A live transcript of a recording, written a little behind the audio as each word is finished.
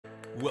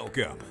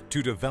Welcome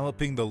to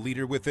Developing the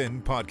Leader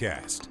Within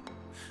podcast,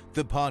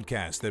 the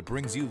podcast that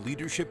brings you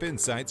leadership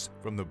insights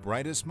from the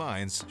brightest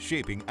minds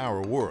shaping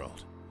our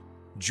world.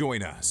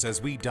 Join us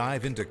as we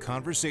dive into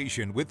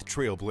conversation with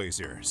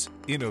trailblazers,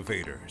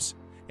 innovators,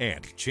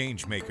 and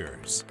change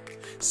makers,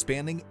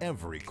 spanning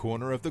every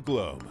corner of the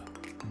globe.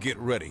 Get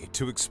ready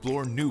to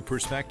explore new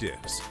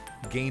perspectives,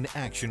 gain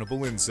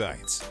actionable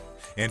insights,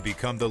 and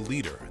become the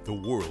leader the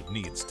world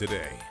needs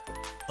today.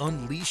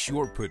 Unleash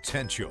your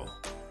potential.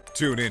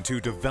 Tune into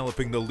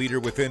Developing the Leader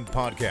Within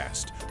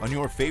podcast on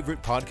your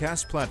favorite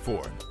podcast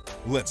platform.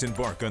 Let's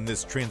embark on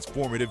this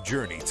transformative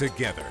journey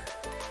together.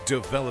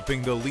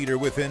 Developing the Leader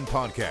Within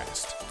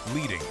podcast,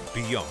 leading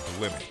beyond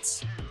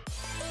limits.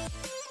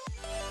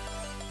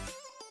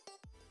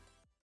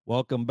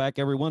 Welcome back,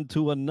 everyone,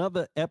 to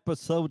another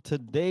episode.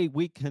 Today,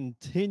 we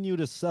continue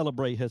to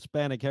celebrate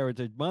Hispanic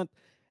Heritage Month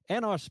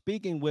and are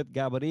speaking with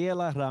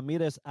Gabriela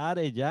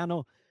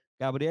Ramírez-Arellano.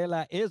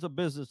 Gabriela is a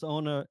business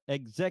owner,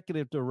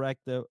 executive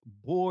director,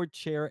 board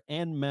chair,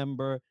 and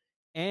member,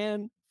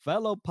 and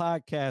fellow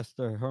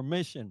podcaster. Her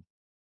mission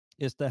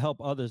is to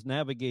help others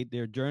navigate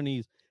their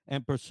journeys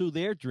and pursue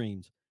their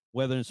dreams,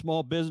 whether in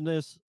small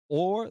business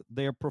or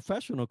their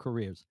professional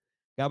careers.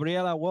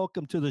 Gabriela,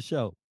 welcome to the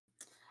show.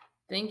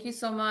 Thank you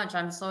so much.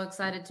 I'm so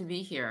excited to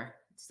be here.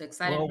 It's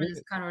excited for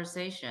this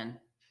conversation.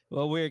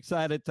 Well, we're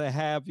excited to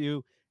have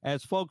you.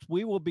 As folks,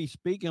 we will be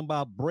speaking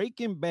about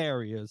breaking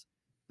barriers,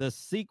 the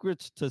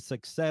secrets to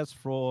success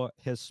for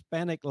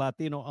Hispanic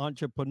Latino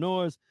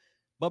entrepreneurs.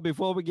 But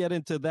before we get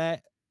into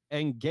that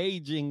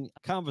engaging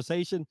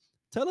conversation,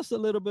 tell us a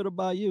little bit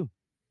about you.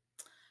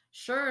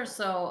 Sure.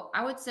 So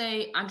I would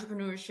say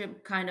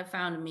entrepreneurship kind of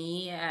found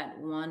me at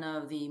one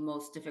of the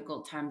most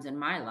difficult times in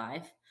my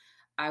life.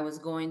 I was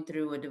going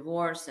through a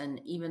divorce, and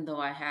even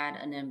though I had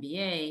an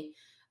MBA,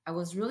 I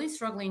was really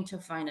struggling to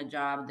find a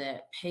job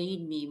that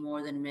paid me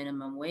more than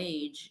minimum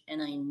wage.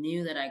 And I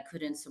knew that I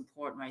couldn't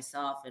support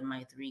myself and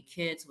my 3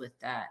 kids with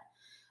that.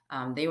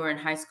 They were in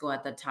high school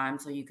at the time,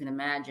 so you can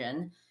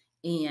imagine.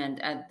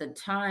 And at the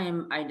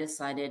time, I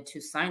decided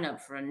to sign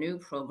up for a new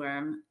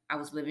program. I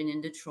was living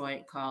in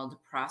Detroit called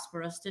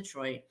Prosperous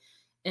Detroit,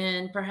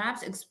 and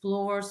perhaps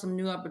explore some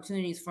new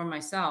opportunities for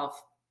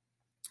myself.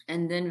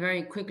 And then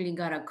very quickly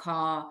got a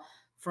call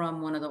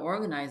from one of the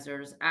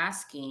organizers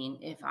asking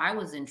if I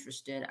was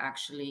interested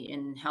actually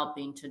in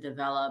helping to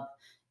develop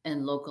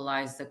and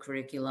localize the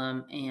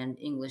curriculum and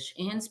English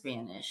and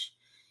Spanish.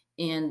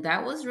 And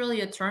that was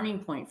really a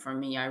turning point for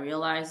me. I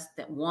realized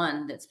that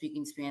that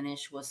speaking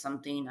Spanish was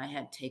something I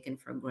had taken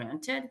for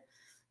granted,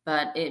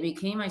 but it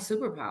became my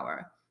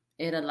superpower.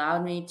 It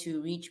allowed me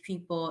to reach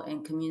people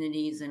and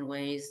communities in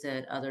ways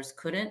that others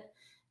couldn't.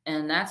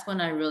 And that's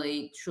when I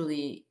really,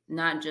 truly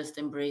not just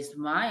embraced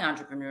my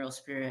entrepreneurial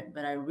spirit,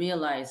 but I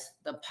realized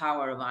the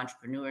power of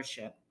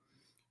entrepreneurship.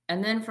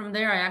 And then from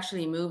there, I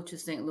actually moved to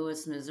St.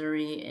 Louis,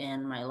 Missouri,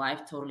 and my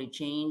life totally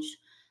changed.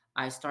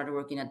 I started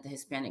working at the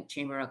Hispanic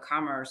Chamber of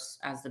Commerce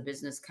as the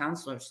business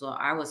counselor. So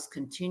I was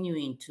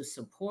continuing to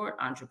support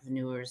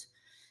entrepreneurs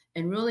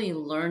and really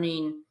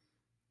learning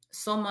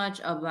so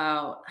much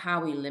about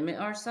how we limit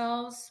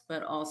ourselves,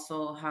 but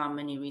also how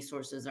many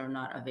resources are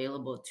not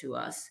available to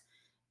us.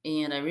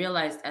 And I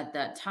realized at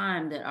that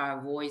time that our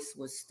voice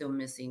was still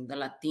missing. The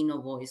Latino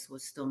voice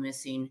was still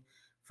missing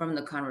from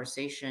the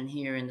conversation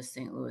here in the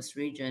St. Louis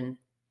region.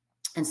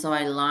 And so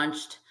I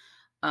launched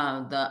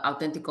the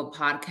Auténtico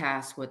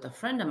podcast with a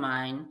friend of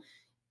mine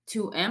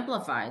to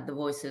amplify the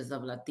voices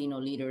of Latino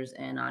leaders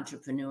and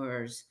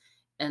entrepreneurs.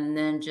 And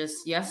then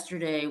just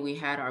yesterday, we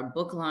had our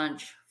book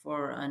launch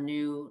for a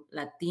new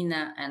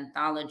Latina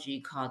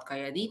anthology called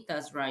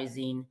Calladitas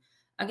Rising.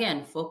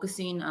 Again,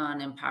 focusing on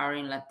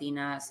empowering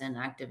Latinas and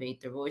activate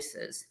their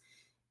voices.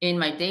 In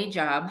my day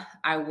job,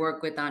 I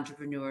work with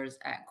entrepreneurs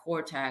at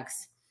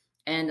Cortex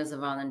and as a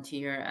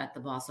volunteer at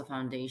the Balsa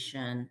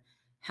Foundation,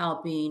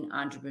 helping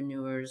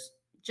entrepreneurs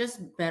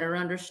just better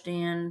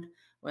understand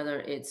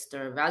whether it's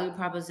their value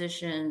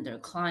proposition, their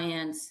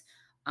clients,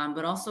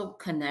 but also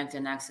connect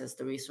and access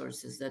the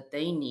resources that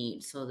they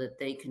need so that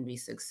they can be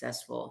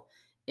successful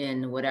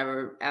in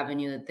whatever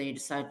avenue that they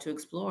decide to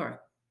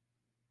explore.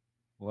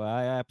 Well,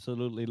 I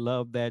absolutely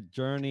love that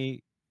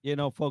journey. You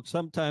know, folks,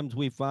 sometimes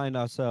we find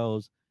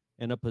ourselves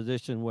in a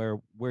position where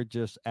we're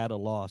just at a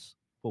loss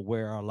for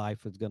where our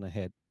life is going to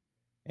head.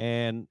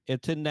 And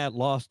it's in that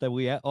loss that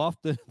we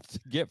often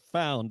get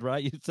found,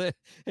 right? You say,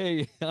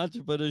 hey,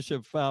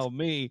 entrepreneurship found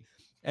me.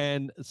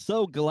 And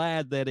so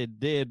glad that it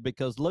did,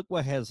 because look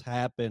what has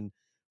happened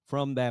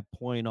from that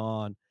point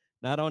on.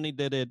 Not only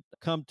did it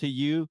come to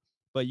you,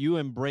 but you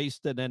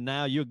embraced it, and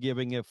now you're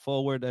giving it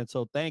forward. And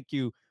so thank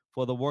you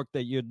for the work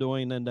that you're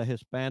doing in the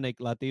Hispanic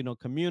Latino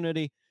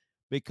community,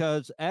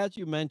 because as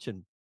you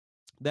mentioned,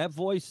 that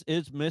voice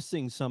is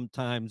missing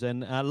sometimes.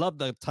 And I love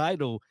the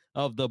title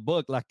of the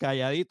book, La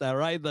Calladita,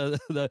 right?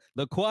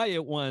 The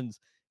quiet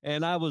ones.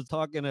 And I was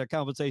talking in a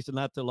conversation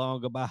not too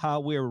long about how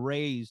we're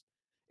raised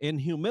in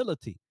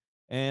humility.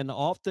 And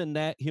often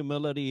that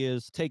humility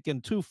is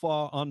taken too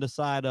far on the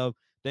side of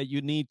that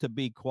you need to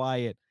be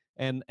quiet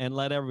and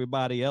let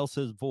everybody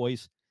else's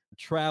voice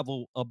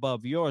travel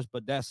above yours,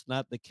 but that's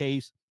not the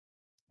case.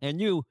 And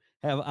you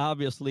have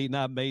obviously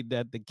not made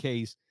that the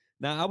case.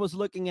 Now, I was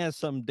looking at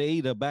some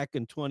data back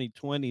in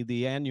 2020,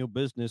 the annual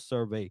business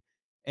survey,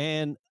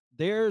 and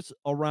there's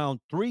around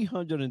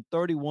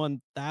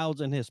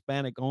 331,000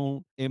 Hispanic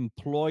owned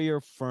employer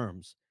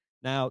firms.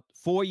 Now,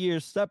 4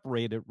 years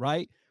separated,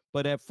 right?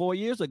 But at 4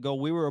 years ago,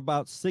 we were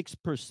about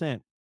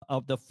 6%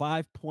 of the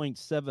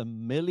 5.7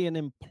 million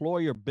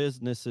employer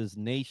businesses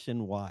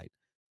nationwide.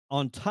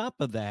 On top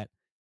of that,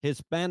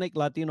 Hispanic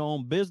Latino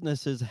owned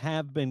businesses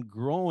have been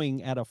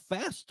growing at a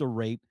faster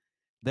rate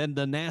than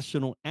the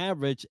national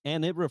average,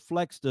 and it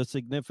reflects the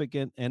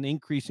significant and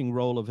increasing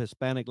role of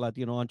Hispanic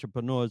Latino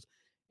entrepreneurs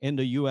in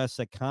the U.S.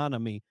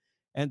 economy.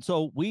 And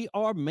so we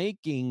are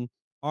making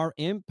our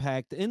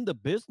impact in the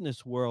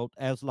business world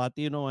as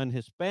Latino and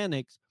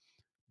Hispanics,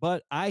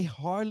 but I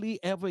hardly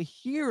ever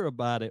hear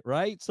about it,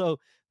 right? So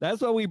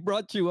that's why we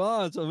brought you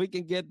on so we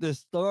can get this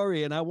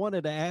story. And I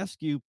wanted to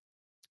ask you,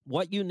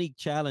 what unique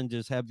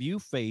challenges have you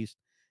faced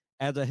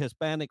as a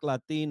Hispanic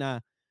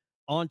Latina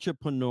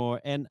entrepreneur,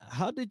 and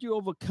how did you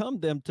overcome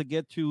them to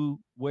get to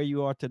where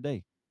you are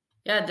today?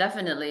 Yeah,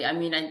 definitely. I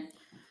mean,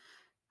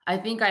 I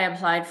think I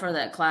applied for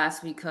that class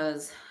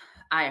because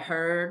I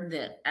heard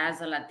that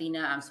as a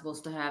Latina, I'm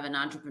supposed to have an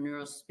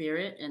entrepreneurial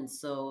spirit. And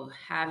so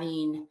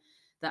having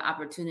the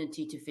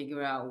opportunity to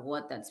figure out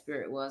what that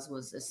spirit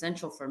was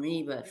essential for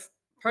me. But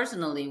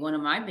personally, one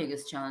of my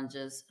biggest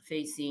challenges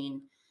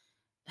facing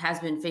has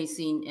been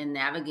facing in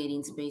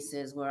navigating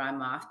spaces where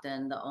I'm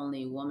often the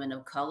only woman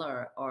of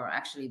color or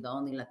actually the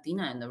only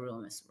Latina in the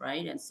room,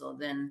 right? And so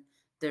then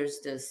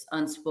there's this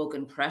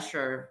unspoken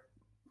pressure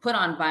put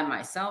on by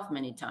myself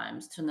many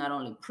times to not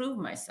only prove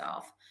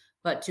myself,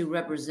 but to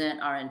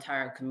represent our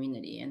entire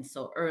community. And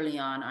so early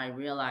on, I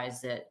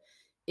realized that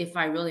if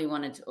I really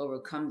wanted to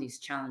overcome these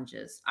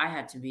challenges, I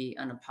had to be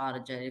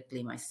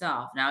unapologetically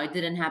myself. Now, it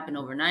didn't happen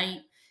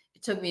overnight.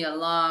 It took me a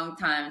long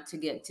time to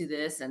get to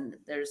this, and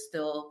there's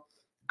still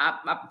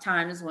up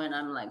times when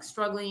I'm like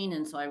struggling.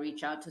 And so I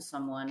reach out to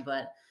someone,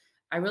 but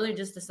I really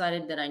just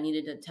decided that I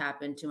needed to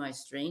tap into my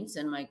strengths,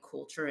 and my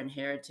culture and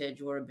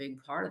heritage were a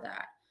big part of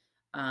that.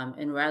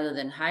 And rather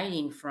than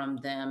hiding from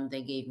them,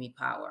 they gave me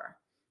power.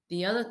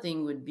 The other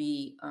thing would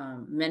be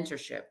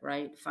mentorship,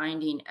 right?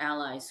 Finding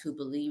allies who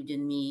believed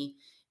in me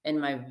and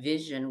my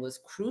vision was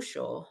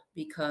crucial,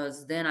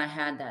 because then I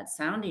had that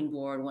sounding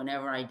board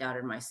whenever I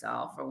doubted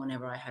myself or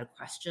whenever I had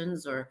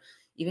questions, or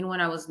even when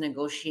I was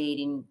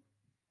negotiating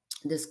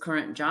this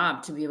current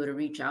job, to be able to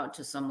reach out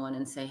to someone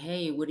and say,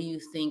 hey, what do you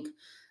think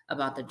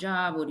about the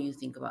job? What do you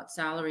think about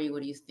salary?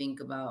 What do you think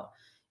about,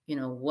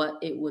 what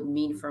it would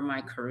mean for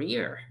my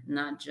career,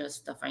 not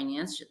just the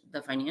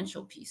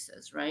financial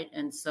pieces, right?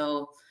 And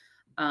so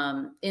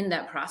in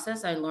that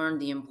process, I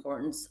learned the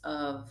importance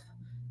of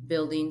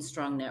building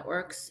strong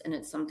networks. And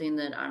it's something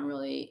that I'm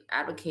really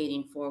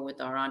advocating for with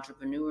our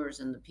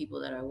entrepreneurs and the people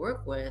that I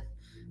work with.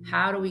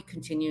 How do we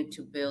continue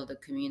to build a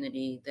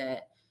community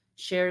that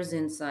shares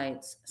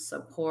insights,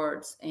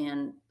 supports,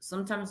 and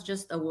sometimes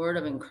just a word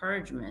of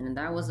encouragement? And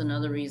that was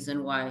another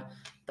reason why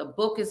the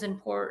book is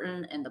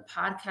important, and the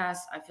podcast,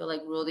 I feel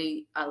like,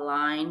 really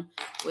align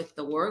with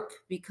the work,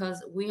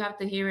 because we have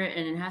to hear it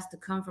and it has to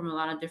come from a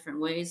lot of different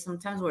ways.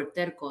 Sometimes we're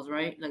tercos,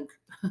 right? Like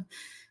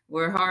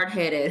we're hard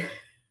headed.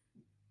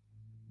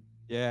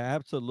 Yeah,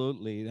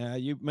 absolutely. Now,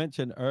 you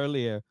mentioned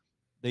earlier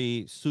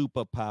the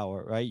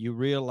superpower, right? You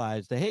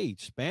realize that, hey,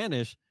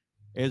 Spanish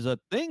is a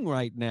thing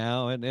right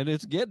now, and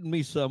it's getting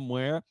me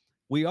somewhere.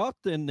 We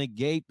often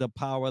negate the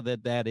power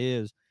that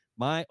is.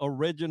 My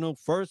original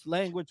first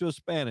language was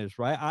Spanish,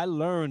 right? I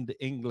learned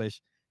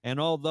English. And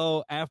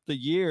although after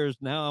years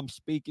now I'm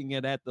speaking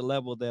it at the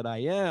level that I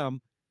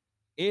am,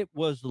 it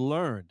was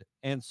learned.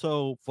 And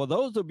so, for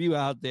those of you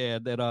out there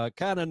that are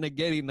kind of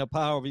negating the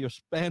power of your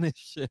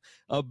Spanish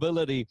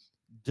ability,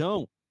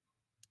 don't.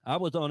 I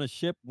was on a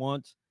ship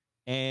once,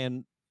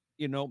 and,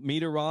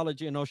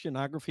 meteorology and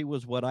oceanography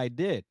was what I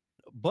did.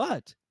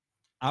 But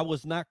I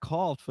was not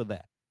called for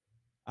that.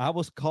 I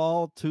was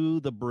called to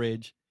the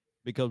bridge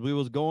because we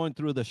was going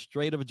through the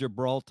Strait of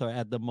Gibraltar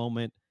at the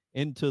moment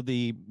into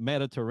the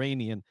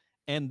Mediterranean,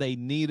 and they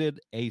needed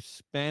a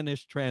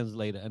Spanish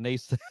translator. And they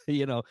said,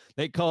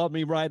 they called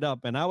me right up,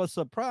 and I was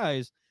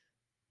surprised.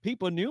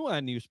 People knew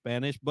I knew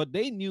Spanish, but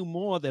they knew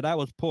more that I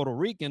was Puerto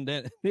Rican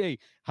than, hey,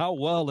 how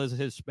well is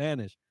his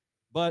Spanish?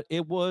 But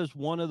it was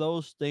one of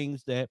those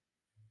things that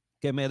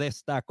que me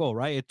destacó,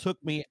 right? It took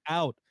me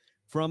out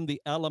from the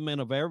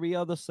element of every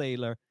other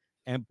sailor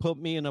and put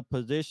me in a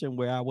position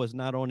where I was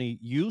not only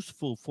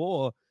useful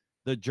for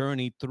the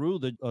journey through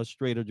the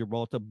Strait of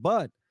Gibraltar,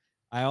 but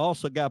I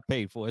also got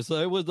paid for it. So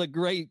it was a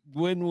great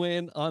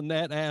win-win on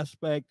that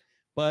aspect.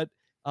 But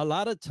a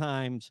lot of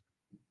times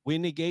we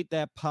negate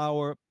that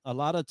power. A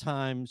lot of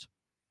times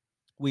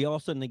we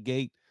also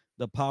negate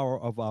the power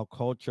of our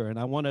culture. And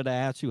I wanted to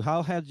ask you,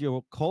 how has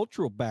your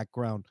cultural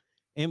background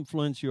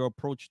influenced your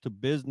approach to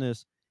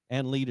business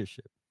and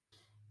leadership?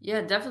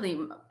 Yeah, definitely.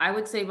 I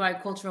would say my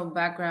cultural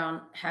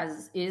background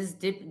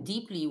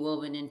deeply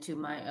woven into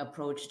my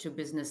approach to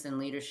business and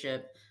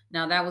leadership.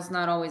 Now, that was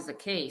not always the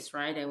case,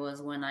 right? It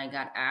was when I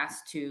got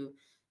asked to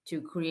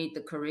create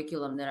the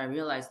curriculum that I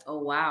realized, oh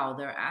wow,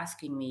 they're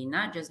asking me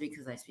not just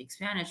because I speak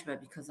Spanish,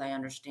 but because I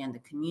understand the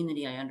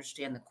community, I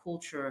understand the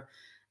culture,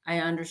 I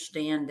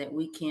understand that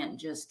we can't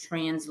just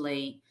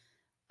translate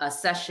a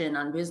session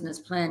on business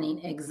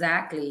planning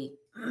exactly,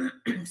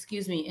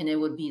 excuse me, and it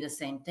would be the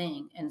same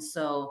thing. And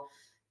so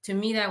to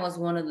me, that was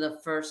one of the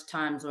first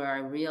times where I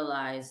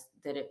realized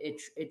that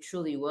it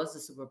truly was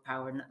a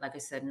superpower. Like I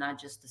said, not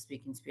just the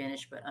speaking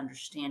Spanish, but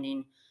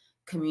understanding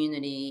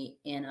community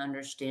and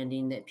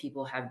understanding that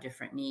people have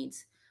different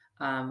needs.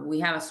 We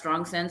have a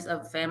strong sense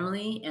of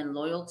family and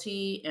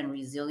loyalty and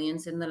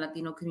resilience in the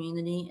Latino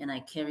community, and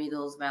I carry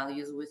those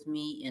values with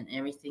me in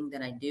everything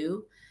that I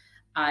do.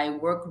 I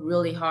work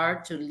really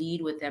hard to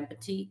lead with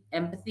empathy,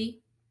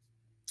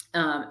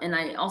 and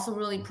I also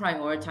really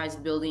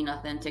prioritize building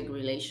authentic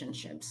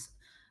relationships.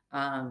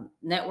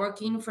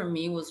 Networking for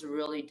me was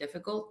really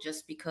difficult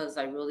just because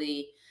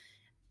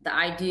the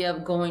idea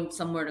of going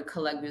somewhere to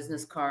collect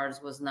business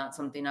cards was not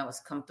something I was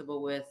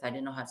comfortable with. I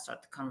didn't know how to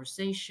start the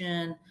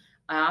conversation.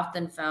 I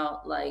often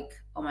felt like,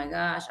 oh my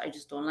gosh, I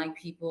just don't like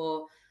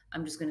people.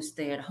 I'm just going to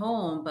stay at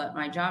home. But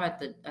my job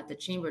at the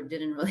chamber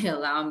didn't really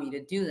allow me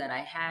to do that. I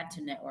had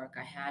to network.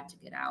 I had to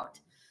get out.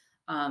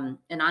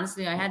 And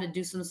honestly, I had to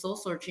do some soul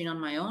searching on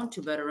my own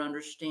to better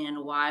understand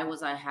why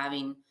was I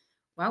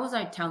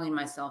telling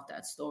myself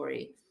that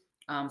story.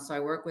 So I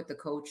worked with the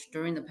coach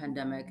during the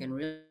pandemic and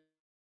really,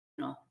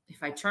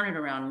 if I turn it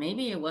around,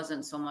 maybe it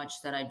wasn't so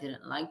much that I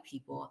didn't like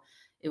people.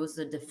 It was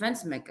the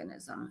defense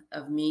mechanism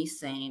of me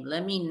saying,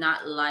 let me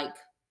not like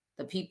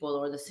the people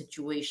or the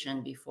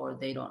situation before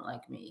they don't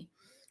like me.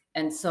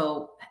 And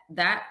so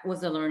that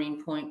was a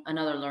learning point,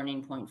 another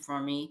learning point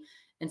for me.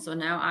 And so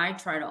now I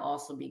try to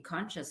also be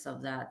conscious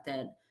of that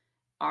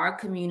our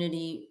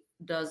community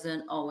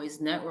doesn't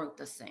always network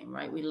the same,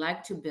 right? We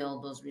like to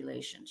build those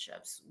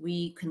relationships.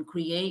 We can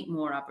create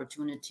more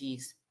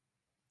opportunities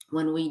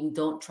when we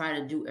don't try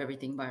to do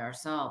everything by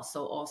ourselves.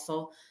 So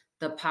also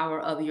the power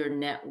of your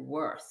net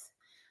worth.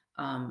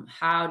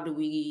 How do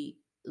we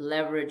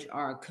leverage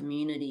our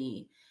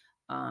community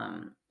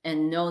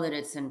and know that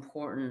it's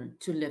important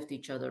to lift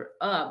each other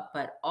up,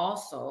 but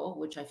also,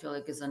 which I feel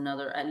like is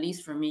another, at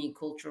least for me,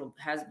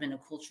 has been a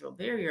cultural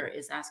barrier,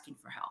 is asking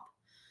for help.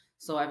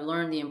 So I've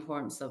learned the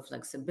importance of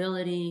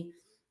flexibility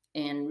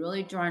and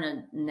really trying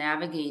to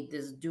navigate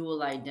this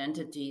dual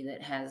identity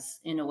that has,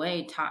 in a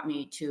way, taught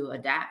me to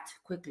adapt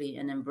quickly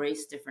and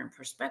embrace different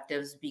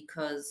perspectives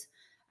because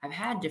I've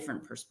had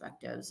different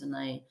perspectives, and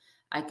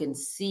I can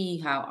see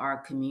how our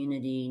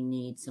community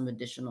needs some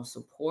additional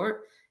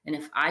support. And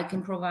if I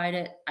can provide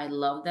it, I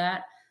love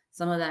that.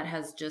 Some of that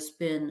has just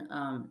been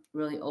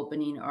really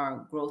opening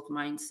our growth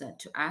mindset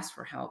to ask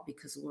for help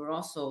because we're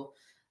also,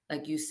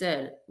 like you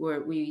said,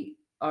 we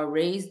are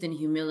raised in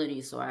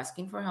humility. So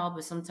asking for help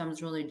is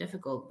sometimes really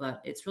difficult,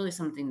 but it's really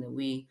something that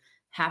we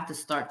have to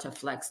start to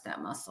flex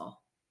that muscle.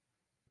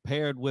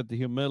 Paired with the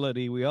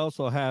humility, we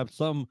also have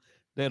some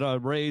that are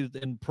raised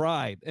in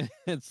pride.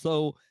 And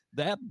so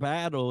that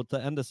battle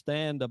to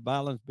understand the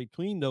balance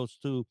between those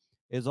two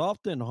is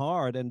often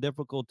hard and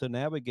difficult to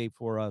navigate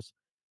for us.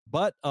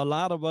 But a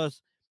lot of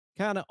us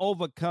kind of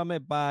overcome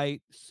it by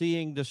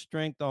seeing the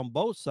strength on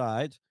both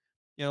sides.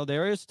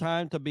 There is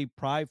time to be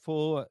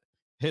prideful.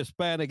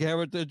 Hispanic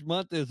Heritage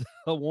Month is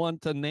a one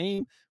to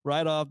name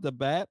right off the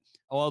bat.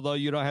 Although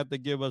you don't have to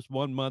give us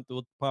 1 month,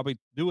 we'll probably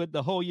do it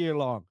the whole year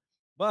long.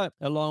 But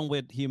along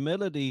with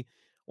humility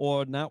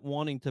or not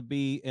wanting to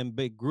be in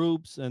big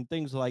groups and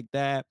things like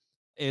that,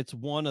 it's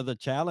one of the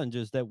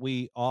challenges that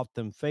we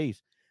often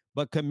face.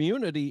 But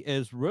community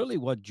is really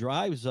what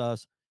drives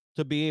us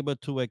to be able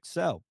to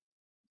excel.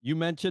 You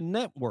mentioned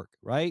network,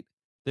 right?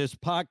 This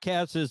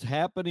podcast is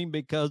happening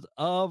because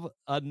of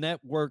a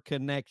network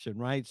connection,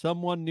 right?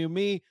 Someone knew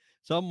me,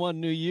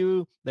 someone knew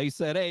you. They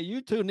said, hey,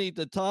 you two need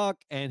to talk.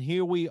 And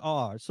here we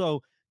are.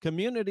 So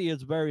community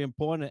is very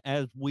important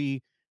as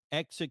we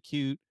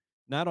execute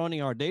not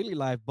only our daily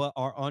life, but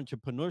our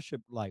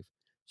entrepreneurship life.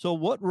 So,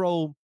 what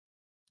role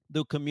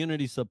do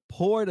community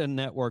support and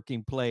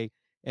networking play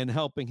in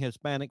helping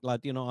Hispanic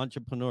Latino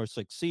entrepreneurs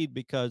succeed?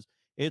 Because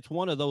it's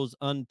one of those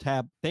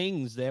untapped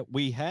things that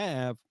we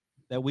have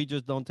that we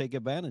just don't take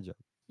advantage of.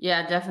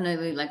 Yeah,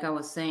 definitely. Like I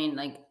was saying,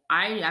 like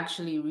I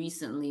actually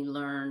recently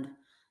learned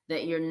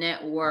that your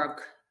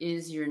network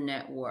is your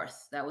net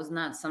worth. That was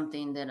not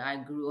something that I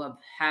grew up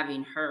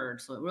having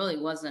heard. So it really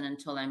wasn't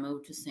until I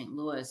moved to St.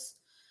 Louis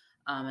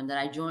and that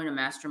I joined a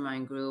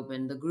mastermind group.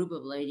 And the group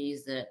of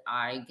ladies that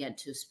I get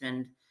to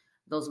spend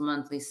those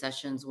monthly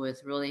sessions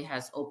with really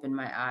has opened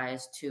my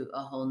eyes to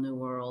a whole new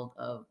world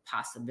of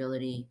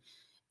possibility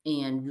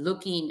and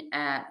looking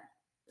at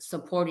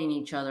supporting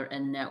each other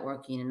and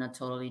networking in a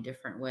totally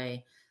different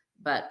way.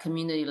 But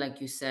community,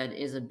 like you said,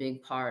 is a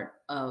big part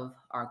of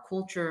our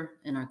culture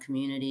and our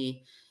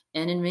community.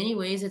 And in many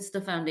ways, it's the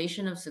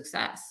foundation of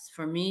success.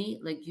 For me,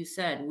 like you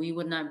said, we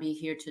would not be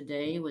here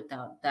today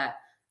without that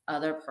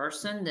other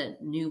person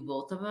that knew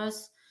both of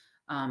us.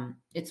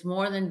 It's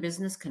more than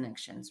business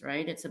connections,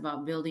 right? It's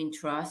about building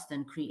trust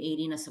and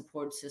creating a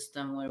support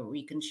system where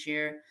we can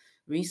share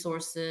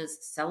resources,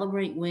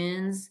 celebrate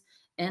wins,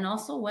 and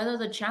also weather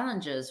the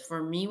challenges.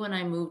 For me, when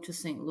I moved to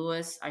St.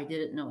 Louis, I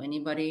didn't know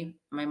anybody.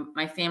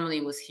 My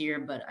family was here,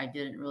 but I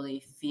didn't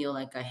really feel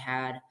like I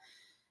had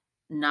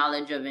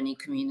knowledge of any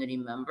community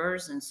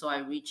members. And so I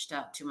reached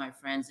out to my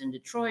friends in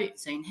Detroit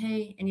saying,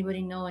 hey,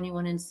 anybody know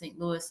anyone in St.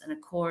 Louis? And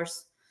of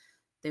course,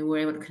 they were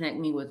able to connect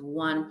me with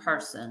one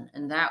person.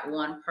 And that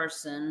one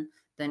person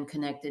then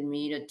connected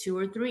me to two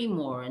or three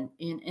more. And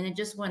it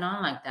just went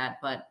on like that.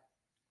 But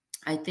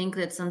I think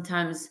that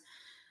sometimes,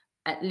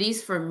 at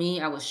least for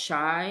me, I was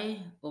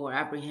shy or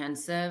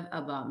apprehensive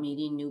about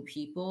meeting new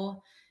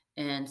people.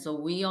 And so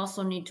we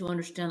also need to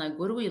understand, like,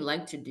 what do we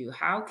like to do?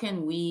 How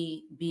can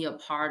we be a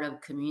part of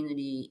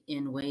community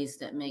in ways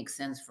that make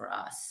sense for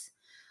us?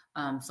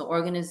 So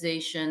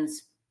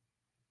organizations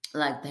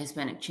like the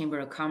Hispanic Chamber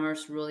of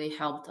Commerce really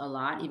helped a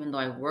lot. Even though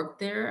I worked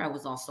there, I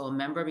was also a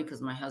member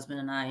because my husband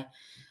and I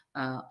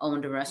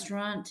owned a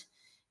restaurant.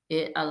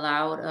 It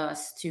allowed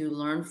us to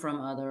learn from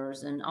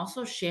others and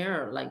also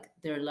share like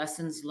their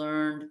lessons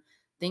learned,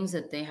 things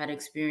that they had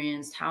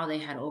experienced, how they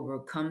had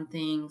overcome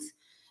things.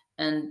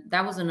 And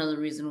that was another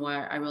reason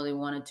why I really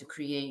wanted to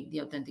create the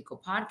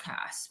Authentico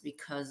podcast,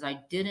 because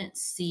I didn't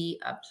see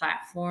a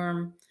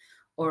platform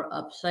or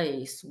a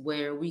place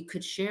where we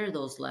could share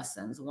those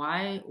lessons.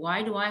 Why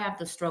do I have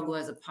to struggle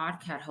as a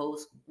podcast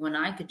host when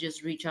I could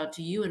just reach out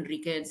to you,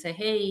 Enrique, and say,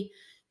 hey,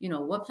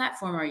 what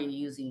platform are you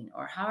using,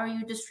 or how are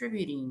you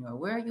distributing, or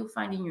where are you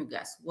finding your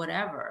guests,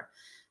 whatever.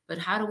 But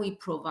how do we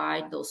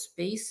provide those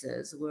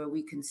spaces where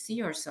we can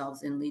see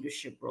ourselves in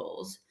leadership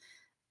roles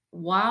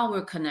while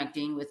we're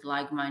connecting with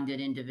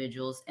like-minded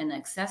individuals and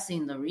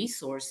accessing the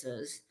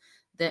resources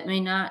that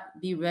may not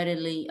be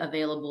readily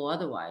available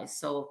otherwise?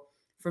 So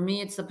for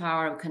me, it's the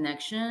power of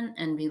connection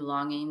and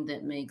belonging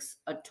that makes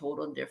a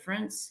total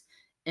difference.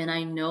 And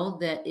I know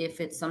that if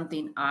it's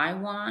something I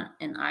want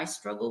and I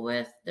struggle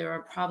with, there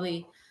are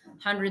probably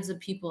hundreds of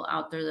people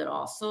out there that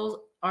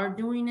also are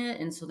doing it.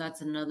 And so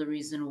that's another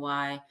reason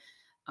why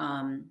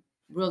um,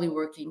 really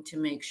working to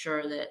make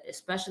sure that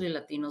especially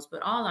Latinos,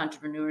 but all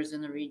entrepreneurs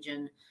in the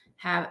region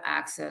have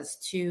access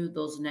to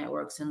those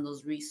networks and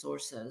those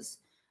resources,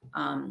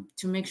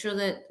 to make sure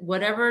that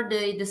whatever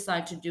they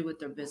decide to do with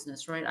their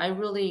business, right? I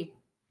really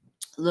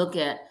look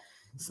at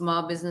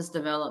small business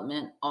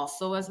development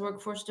also as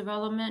workforce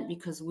development,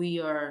 because we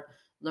are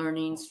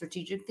learning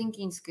strategic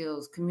thinking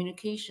skills,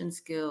 communication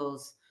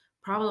skills,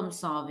 problem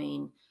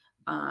solving,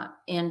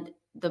 and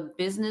the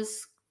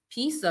business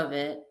piece of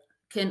it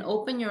can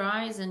open your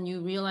eyes and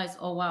you realize,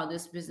 oh wow,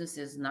 this business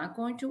is not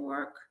going to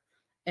work,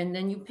 and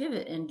then you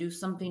pivot and do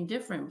something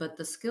different, but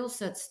the skill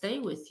sets stay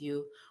with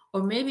you.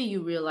 Or maybe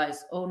you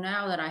realize, oh,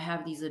 now that I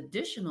have these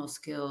additional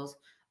skills,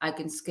 I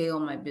can scale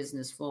my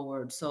business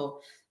forward.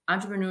 So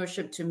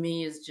entrepreneurship to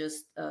me is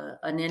just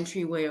an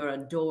entryway or a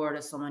door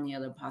to so many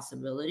other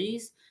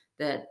possibilities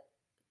that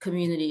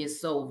community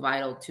is so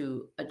vital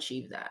to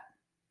achieve that.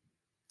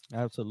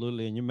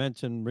 Absolutely. And you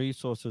mentioned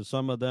resources.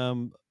 Some of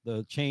them,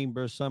 the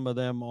chamber, some of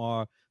them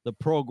are the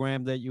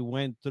program that you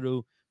went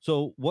through.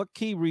 So, what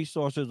key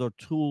resources or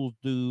tools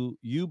do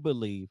you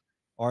believe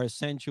are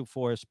essential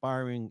for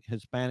aspiring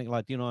Hispanic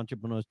Latino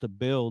entrepreneurs to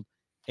build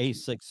a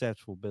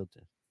successful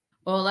business?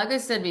 Well, like I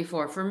said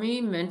before, for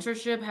me,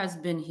 mentorship has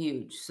been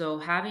huge. So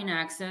having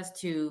access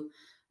to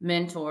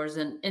mentors,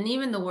 and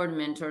even the word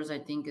mentors, I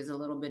think, is a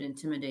little bit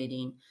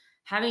intimidating.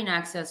 Having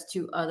access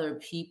to other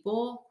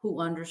people who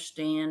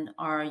understand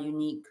our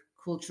unique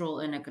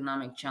cultural and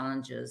economic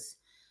challenges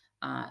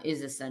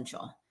is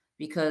essential,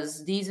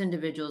 because these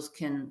individuals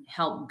can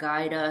help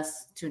guide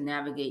us to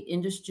navigate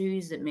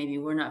industries that maybe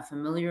we're not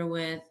familiar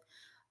with,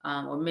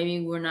 or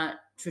maybe we're not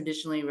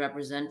traditionally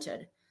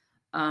represented.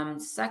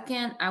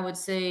 Second, I would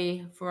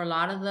say for a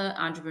lot of the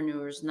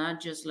entrepreneurs,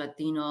 not just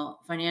Latino,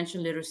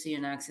 financial literacy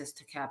and access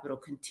to capital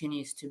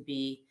continues to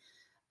be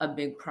a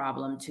big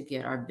problem to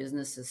get our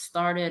businesses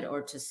started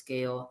or to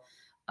scale.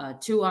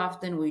 Too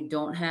often, we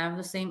don't have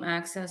the same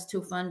access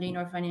to funding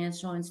or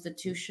financial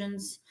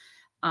institutions.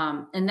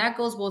 And that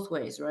goes both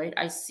ways, right?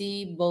 I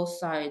see both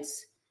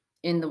sides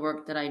in the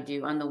work that I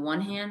do. On the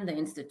one hand, the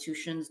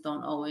institutions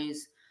don't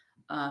always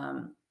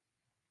um,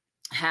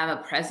 have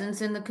a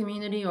presence in the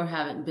community or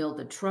haven't built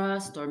a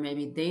trust, or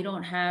maybe they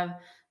don't have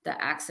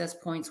the access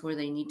points where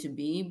they need to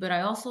be. But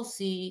I also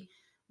see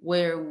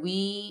where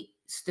we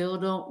still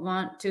don't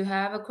want to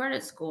have a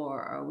credit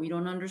score, or we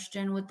don't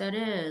understand what that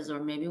is,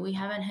 or maybe we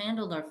haven't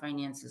handled our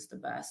finances the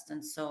best.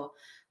 And so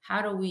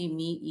how do we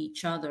meet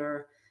each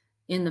other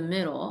in the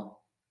middle,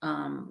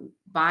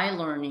 by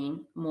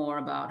learning more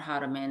about how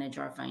to manage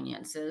our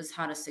finances,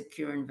 how to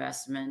secure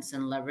investments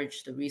and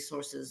leverage the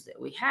resources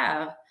that we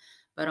have,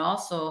 but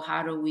also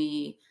how do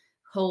we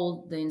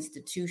hold the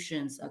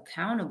institutions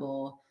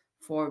accountable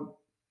for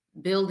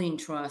building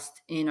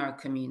trust in our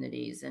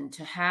communities and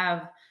to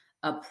have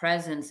a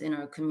presence in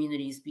our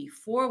communities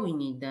before we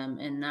need them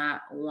and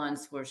not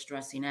once we're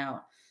stressing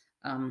out.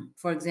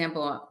 For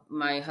example,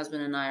 my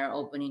husband and I are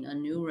opening a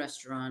new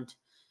restaurant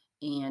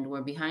and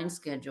we're behind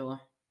schedule.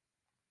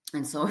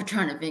 And so we're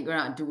trying to figure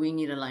out, do we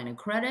need a line of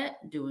credit?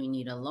 Do we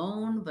need a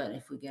loan? But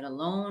if we get a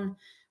loan,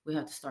 we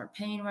have to start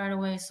paying right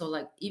away. So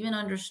like even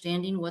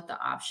understanding what the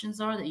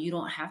options are, that you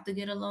don't have to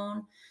get a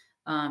loan,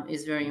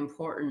 is very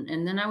important.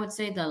 And then I would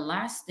say the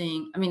last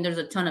thing, I mean, there's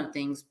a ton of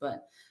things,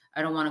 but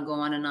I don't want to go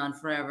on and on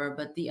forever.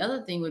 But the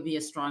other thing would be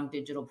a strong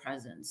digital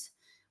presence,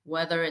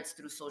 whether it's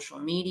through social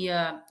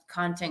media,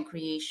 content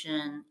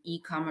creation,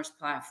 e-commerce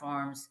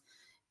platforms.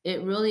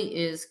 It really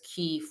is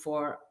key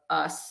for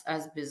us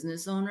as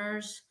business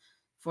owners,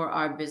 for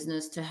our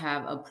business to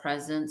have a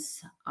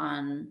presence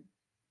on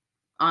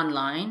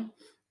online,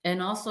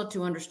 and also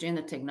to understand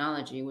the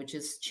technology, which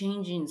is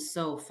changing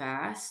so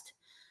fast.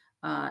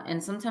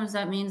 And sometimes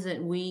that means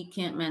that we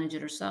can't manage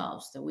it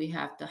ourselves, that we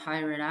have to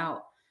hire it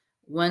out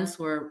once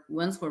we're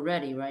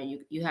ready, right?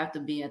 You have to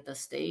be at the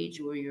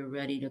stage where you're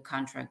ready to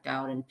contract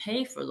out and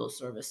pay for those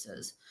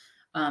services.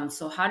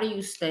 So how do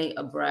you stay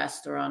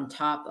abreast or on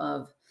top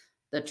of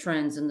the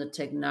trends and the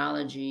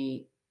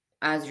technology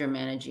as you're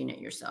managing it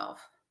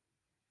yourself?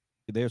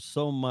 There's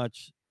so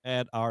much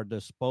at our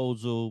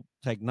disposal,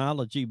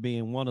 technology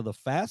being one of the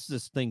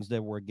fastest things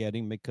that we're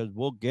getting, because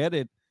we'll get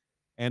it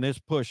and it's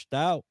pushed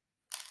out.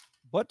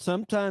 But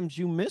sometimes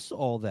you miss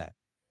all that.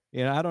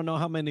 I don't know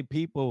how many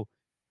people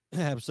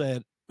have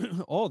said,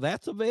 "Oh,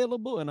 that's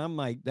available," and I'm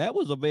like, "That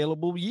was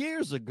available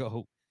years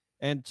ago."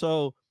 And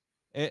so,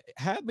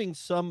 having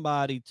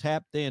somebody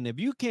tapped in, if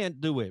you can't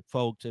do it,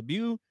 folks, if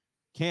you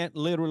can't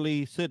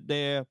literally sit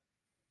there,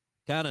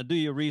 kind of do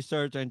your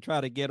research and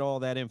try to get all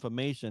that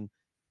information,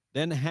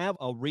 then have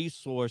a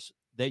resource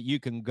that you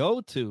can go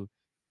to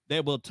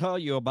that will tell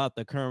you about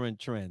the current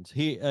trends.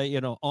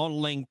 On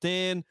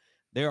LinkedIn,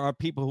 there are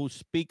people who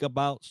speak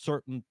about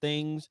certain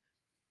things.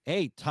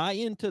 Hey, tie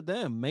into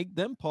them, make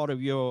them part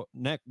of your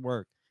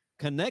network,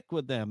 connect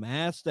with them,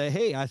 ask that,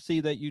 hey, I see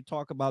that you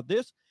talk about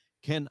this.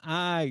 Can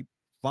I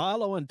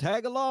follow and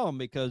tag along?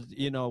 Because,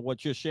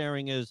 what you're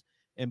sharing is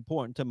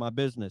important to my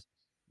business.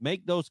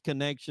 Make those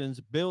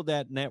connections, build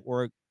that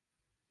network,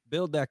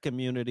 build that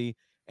community,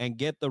 and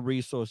get the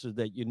resources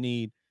that you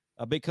need,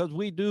 because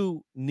we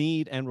do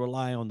need and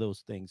rely on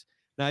those things.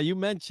 Now, you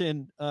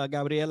mentioned,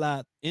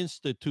 Gabriela,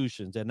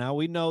 institutions, and now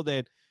we know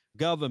that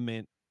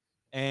government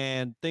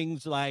and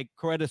things like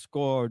credit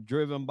score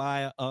driven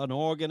by an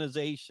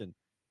organization.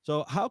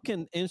 So, how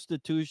can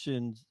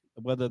institutions,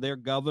 whether they're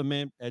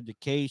government,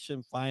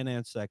 education,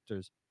 finance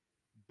sectors,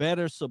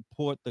 better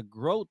support the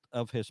growth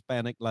of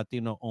Hispanic,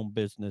 Latino-owned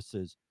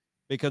businesses?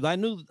 Because I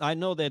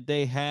know that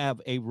they have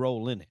a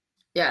role in it.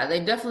 Yeah,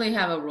 they definitely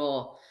have a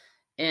role.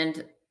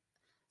 And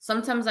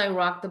sometimes I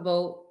rock the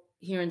boat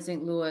here in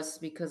St. Louis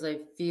because I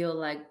feel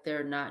like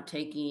they're not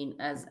taking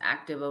as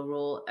active a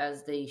role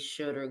as they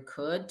should or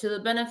could, to the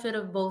benefit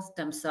of both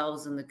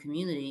themselves and the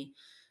community.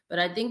 But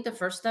I think the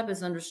first step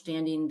is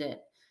understanding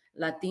that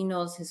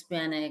Latinos,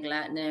 Hispanic,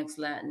 Latinx,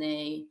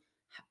 Latine,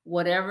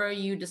 whatever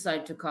you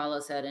decide to call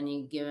us at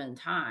any given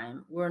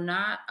time, we're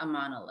not a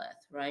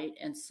monolith, right?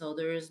 And so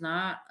there is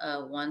not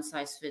a one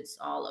size fits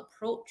all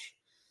approach.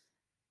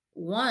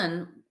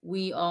 One,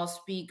 we all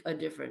speak a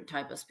different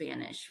type of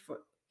Spanish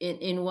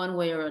in one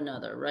way or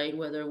another, right?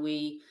 Whether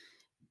we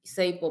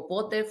say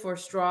popote for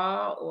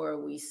straw,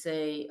 or we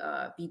say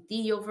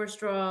pitillo for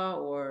straw,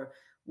 or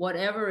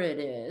whatever it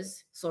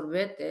is,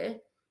 sorbete.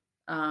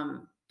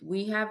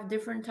 We have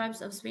different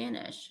types of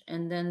Spanish.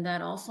 And then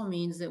that also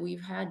means that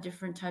we've had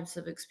different types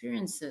of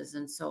experiences.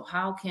 And so,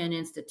 how can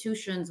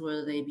institutions,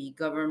 whether they be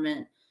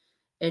government,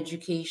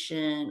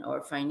 education,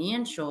 or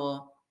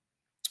financial,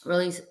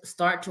 really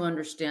start to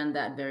understand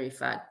that very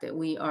fact that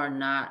we are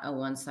not a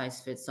one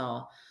size fits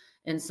all.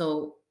 And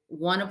so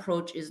one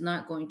approach is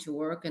not going to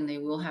work, and they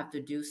will have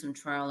to do some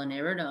trial and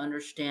error to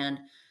understand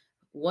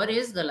what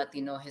is the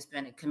Latino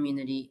Hispanic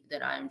community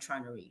that I am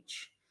trying to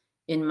reach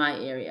in my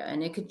area.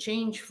 And it could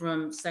change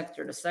from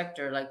sector to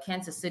sector. Like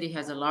Kansas City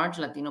has a large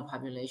Latino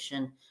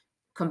population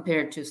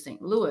compared to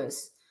St.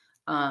 Louis.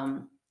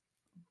 Um,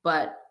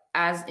 but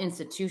as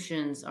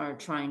institutions are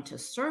trying to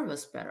serve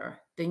us better,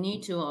 they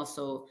need to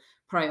also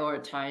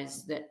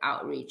prioritize that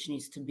outreach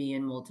needs to be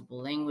in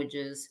multiple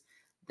languages,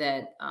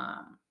 that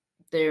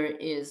there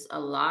is a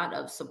lot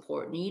of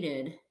support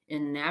needed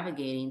in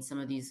navigating some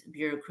of these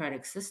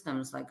bureaucratic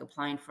systems, like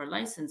applying for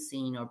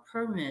licensing or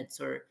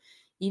permits or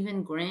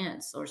even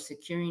grants or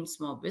securing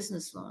small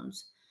business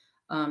loans.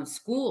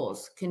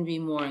 Schools can be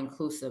more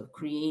inclusive,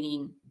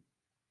 creating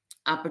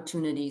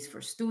opportunities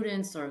for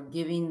students or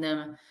giving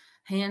them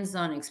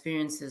hands-on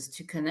experiences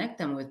to connect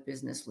them with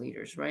business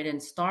leaders, right?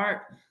 And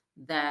start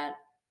that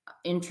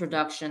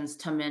introductions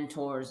to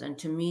mentors and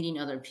to meeting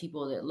other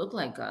people that look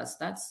like us.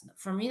 That's,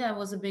 for me, that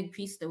was a big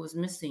piece that was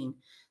missing,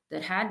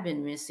 that had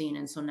been missing.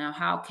 And so now,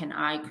 how can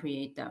I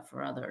create that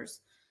for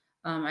others?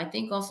 I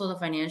think also the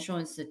financial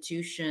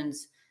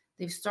institutions,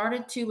 they've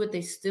started to, but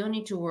they still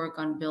need to work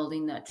on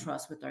building that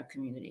trust with our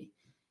community.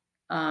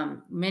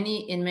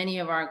 Many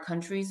of our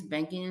countries,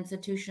 banking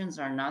institutions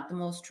are not the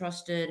most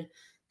trusted.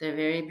 They're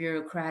very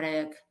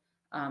bureaucratic.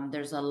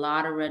 There's a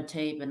lot of red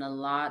tape and a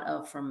lot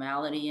of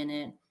formality in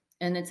it.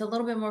 And it's a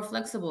little bit more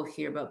flexible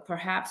here, but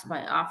perhaps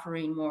by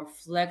offering more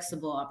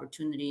flexible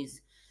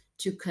opportunities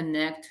to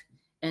connect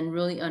and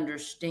really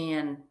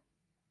understand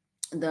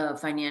the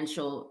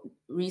financial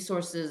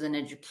resources and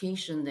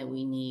education that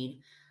we need.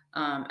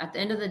 At the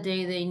end of the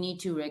day, they need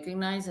to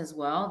recognize as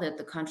well that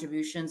the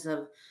contributions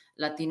of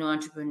Latino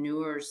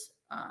entrepreneurs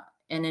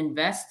and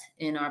invest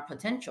in our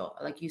potential.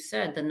 Like you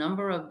said, the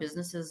number of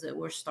businesses that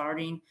we're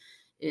starting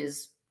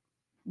is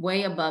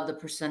way above the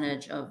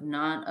percentage of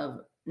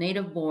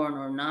native born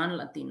or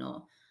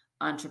non-Latino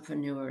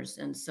entrepreneurs.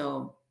 And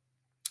so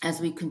as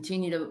we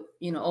continue to,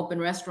 open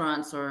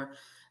restaurants or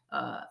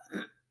uh,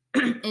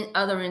 in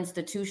other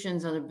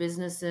institutions, other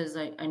businesses.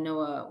 I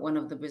know one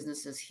of the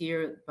businesses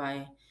here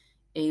by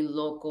a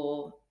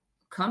local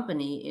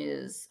company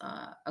is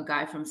a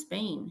guy from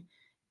Spain,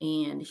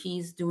 and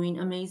he's doing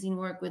amazing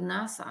work with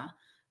NASA.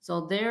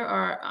 So there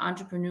are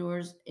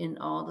entrepreneurs in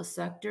all the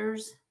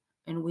sectors,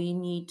 and we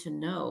need to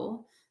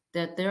know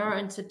that there are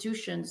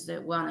institutions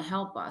that want to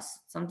help us.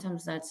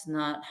 Sometimes that's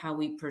not how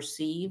we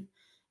perceive,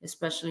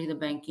 especially the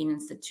banking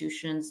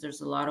institutions.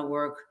 There's a lot of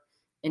work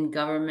in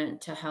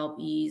government to help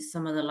ease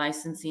some of the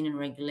licensing and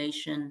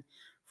regulation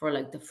for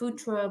like the food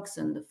trucks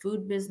and the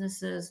food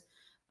businesses.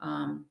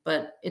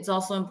 But it's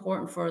also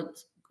important for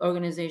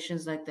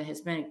organizations like the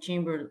Hispanic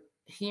Chamber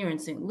here in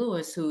St.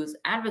 Louis, who is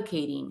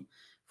advocating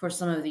for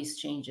some of these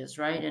changes,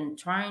 right? And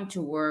trying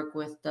to work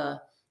with the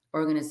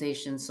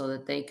organizations so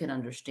that they can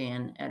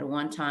understand. At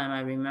one time,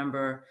 I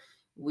remember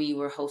we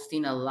were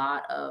hosting a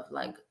lot of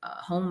like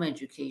home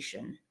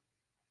education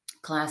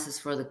classes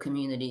for the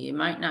community. It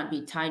might not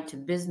be tied to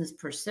business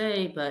per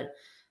se, but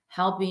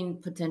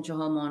helping potential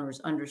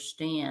homeowners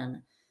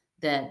understand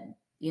that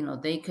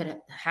they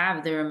could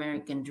have their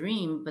American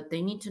dream, but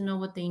they need to know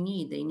what they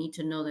need. They need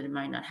to know that it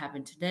might not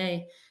happen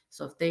today.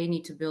 So if they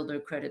need to build their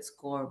credit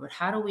score, but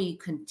how do we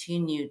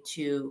continue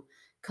to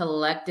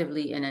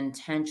collectively and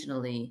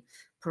intentionally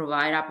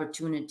provide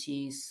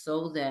opportunities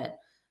so that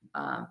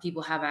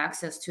people have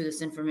access to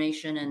this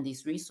information and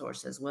these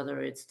resources,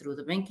 whether it's through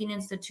the banking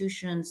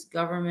institutions,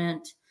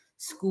 government,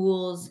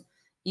 schools,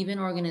 even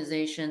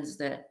organizations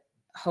that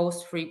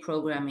host free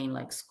programming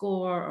like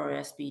SCORE or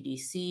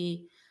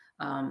SBDC.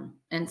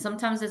 And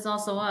sometimes it's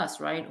also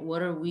us, right?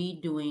 What are we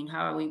doing?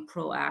 How are we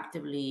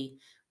proactively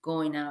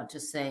going out to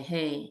say,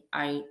 hey,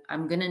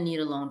 I'm going to need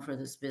a loan for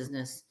this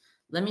business.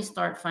 Let me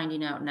start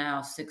finding out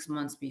now 6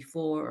 months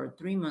before or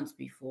 3 months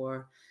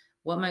before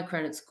what my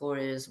credit score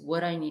is,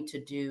 what I need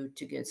to do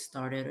to get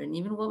started, and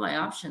even what my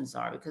options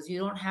are, because you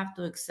don't have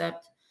to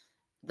accept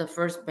the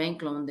first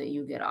bank loan that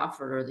you get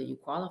offered or that you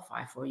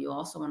qualify for. You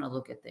also want to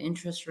look at the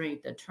interest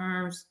rate, the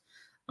terms.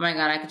 Oh my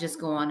God, I could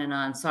just go on and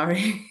on.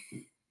 Sorry.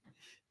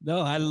 No,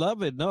 I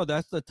love it. No,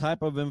 that's the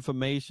type of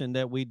information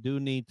that we do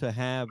need to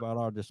have at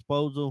our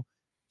disposal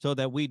so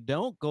that we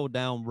don't go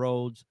down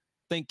roads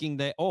thinking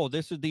that, oh,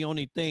 this is the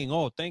only thing.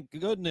 Oh, thank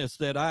goodness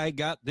that I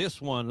got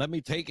this one. Let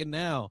me take it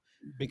now,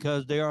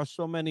 because there are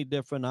so many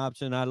different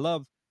options. I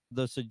love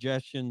the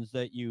suggestions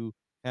that you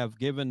have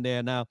given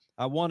there. Now,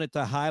 I wanted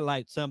to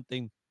highlight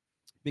something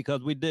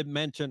because we did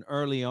mention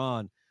early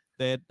on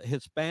that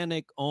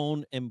Hispanic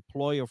owned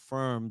employer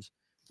firms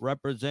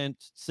represent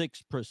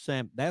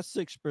 6%. That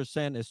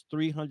 6% is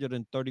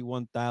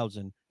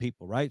 331,000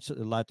 people, right? So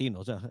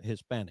Latinos,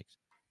 Hispanics.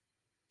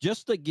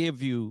 Just to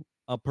give you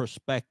a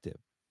perspective,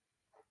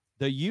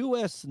 the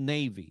U.S.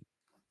 Navy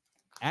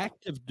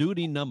active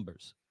duty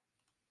numbers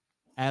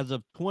as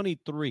of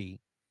 23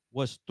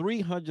 was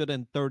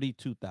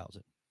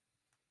 332,000.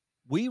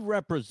 We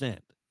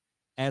represent,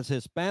 as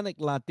Hispanic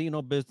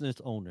Latino business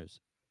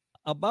owners,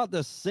 about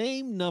the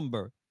same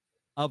number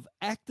of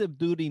active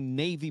duty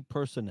Navy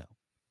personnel.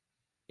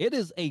 It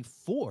is a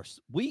force.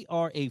 We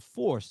are a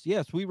force.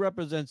 Yes, we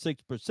represent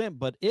 6%,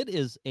 but it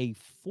is a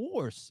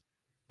force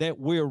that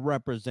we're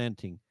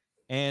representing.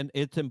 And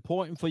it's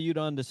important for you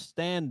to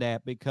understand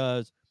that,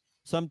 because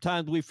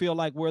sometimes we feel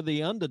like we're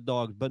the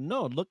underdogs, but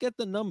no, look at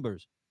the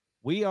numbers.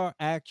 We are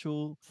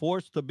actual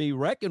force to be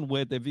reckoned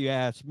with, if you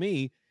ask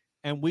me,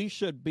 and we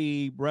should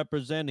be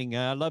representing.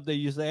 And I love that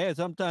you say, hey,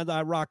 sometimes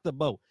I rock the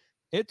boat.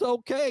 It's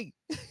okay.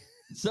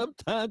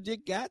 Sometimes you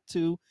got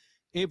to,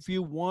 if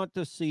you want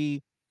to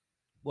see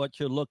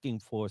what you're looking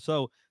for.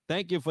 So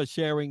thank you for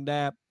sharing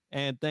that.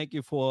 And thank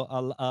you for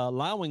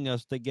allowing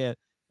us to get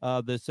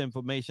this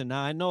information.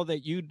 Now, I know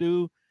that you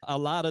do a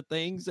lot of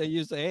things and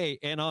you say, hey,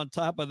 and on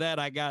top of that,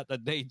 I got the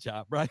day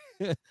job, right?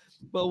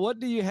 But what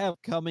do you have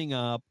coming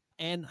up,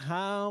 and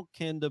how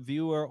can the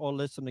viewer or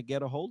listener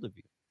get a hold of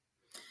you?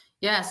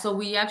 Yeah, so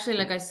we actually,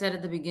 like I said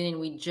at the beginning,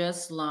 we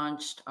just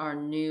launched our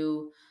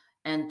new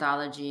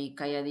anthology,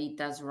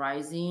 Calladitas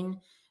Rising,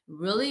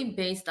 really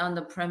based on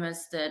the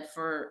premise that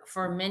for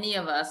many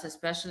of us,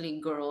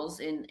 especially girls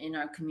in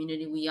our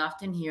community, we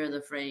often hear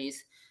the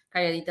phrase,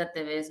 Calladita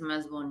te ves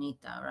más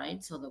bonita,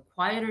 right? So the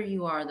quieter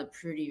you are, the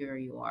prettier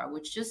you are,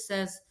 which just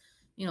says,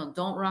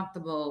 don't rock the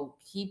boat,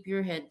 keep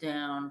your head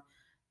down,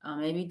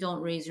 maybe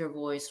don't raise your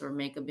voice or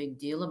make a big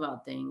deal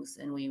about things.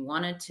 And we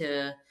wanted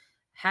to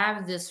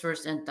have this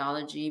first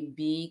anthology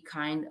be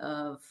kind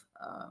of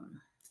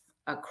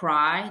a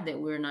cry that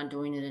we're not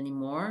doing it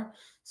anymore.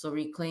 So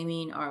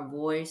reclaiming our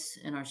voice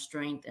and our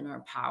strength and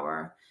our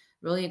power.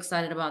 Really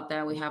excited about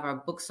that. We have our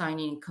book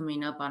signing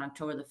coming up on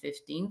October the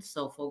 15th.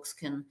 So folks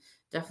can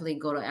definitely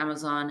go to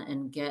Amazon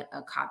and get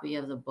a copy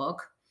of the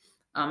book.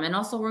 And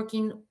also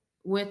working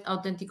with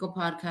Autentico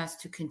Podcast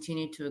to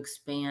continue to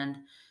expand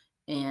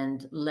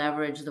and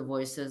leverage the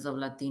voices of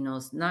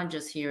Latinos, not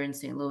just here in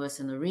St. Louis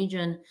and the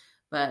region,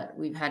 but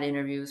we've had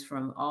interviews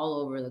from all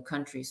over the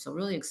country. So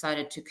really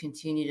excited to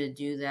continue to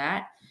do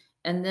that.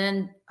 And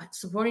then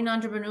supporting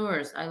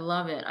entrepreneurs. I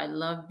love it. I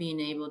love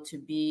being able to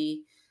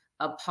be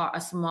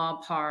a small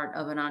part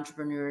of an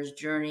entrepreneur's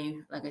journey.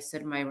 Like I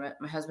said, my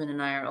husband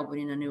and I are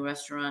opening a new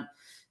restaurant.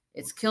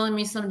 It's killing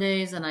me some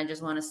days, and I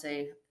just want to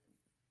say,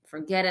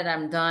 forget it,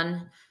 I'm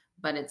done.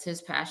 But it's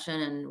his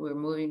passion, and we're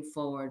moving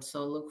forward.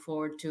 So look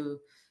forward to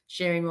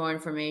sharing more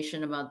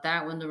information about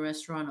that when the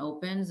restaurant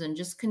opens, and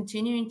just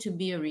continuing to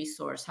be a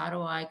resource. How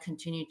do I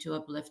continue to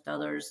uplift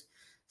others?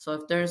 So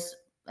if there's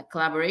a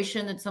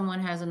collaboration that someone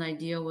has an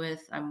idea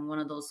with, I'm one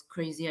of those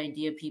crazy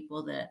idea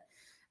people that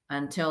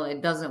until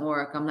it doesn't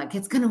work, I'm like,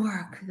 it's going to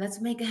work. Let's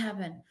make it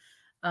happen.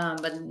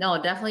 But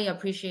no, definitely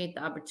appreciate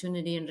the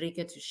opportunity,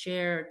 Enrique, to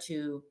share,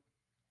 to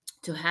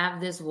have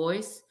this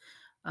voice.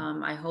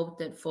 I hope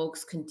that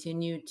folks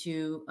continue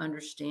to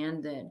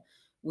understand that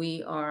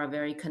we are a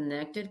very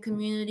connected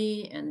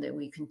community and that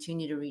we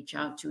continue to reach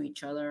out to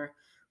each other,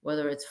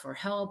 whether it's for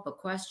help, a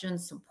question,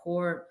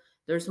 support.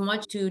 There's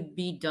much to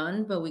be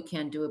done, but we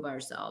can't do it by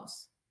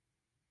ourselves.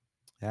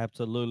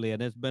 Absolutely.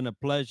 And it's been a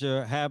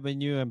pleasure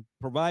having you and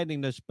providing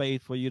the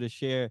space for you to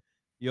share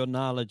your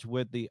knowledge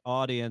with the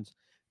audience.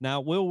 Now,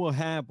 we will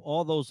have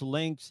all those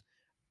links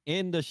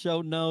in the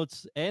show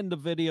notes and the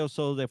video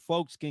so that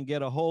folks can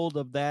get a hold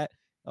of that,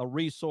 a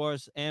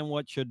resource, and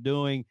what you're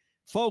doing.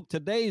 Folks,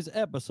 today's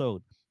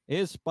episode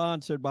is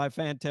sponsored by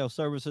Fantail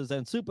Services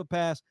and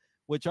Superpass,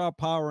 which are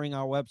powering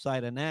our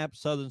website and app,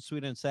 Southern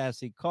Sweet and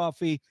Sassy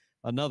Coffee,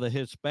 another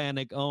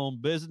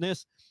Hispanic-owned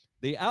business,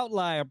 The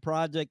Outlier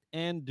Project,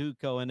 and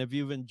Duco. And if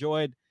you've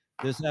enjoyed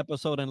this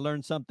episode and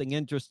learned something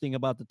interesting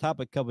about the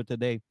topic covered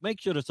today,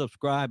 make sure to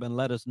subscribe and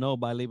let us know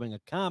by leaving a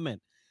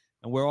comment.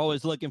 And we're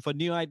always looking for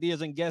new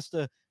ideas and guests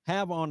to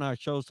have on our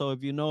show. So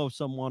if you know of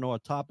someone or a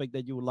topic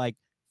that you would like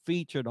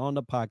featured on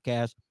the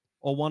podcast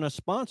or want to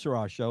sponsor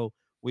our show,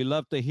 we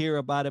love to hear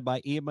about it by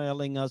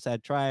emailing us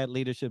at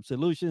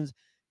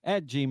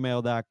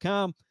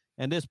triadleadershipsolutions@gmail.com.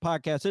 And this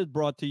podcast is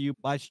brought to you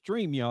by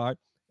StreamYard,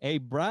 a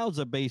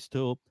browser-based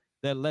tool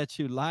that lets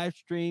you live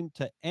stream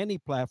to any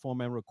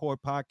platform and record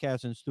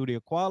podcasts in studio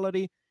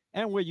quality.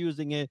 And we're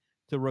using it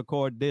to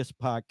record this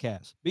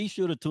podcast. Be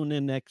sure to tune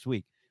in next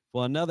week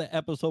for another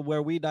episode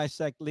where we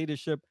dissect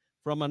leadership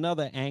from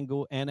another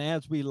angle. And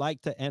as we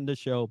like to end the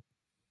show,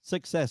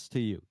 success to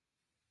you.